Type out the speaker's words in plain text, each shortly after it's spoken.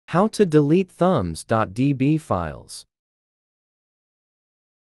How to delete Thumbs.db files.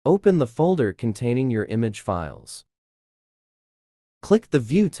 Open the folder containing your image files. Click the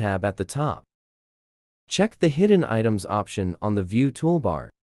View tab at the top. Check the Hidden Items option on the View toolbar.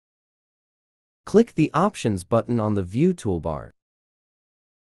 Click the Options button on the View toolbar.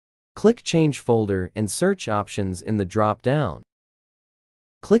 Click Change Folder and Search Options in the drop-down.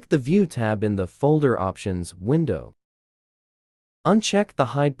 Click the View tab in the Folder Options window. Uncheck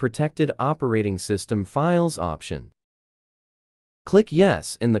the Hide Protected Operating System Files option. Click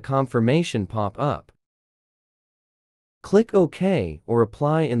Yes in the confirmation pop-up. Click OK or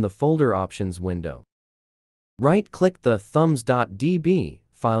Apply in the Folder Options window. Right-click the Thumbs.db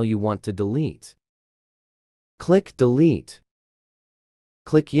file you want to delete. Click Delete.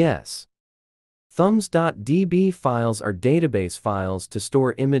 Click Yes. Thumbs.db files are database files to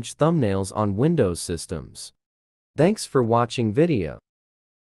store image thumbnails on Windows systems. Thanks for watching video.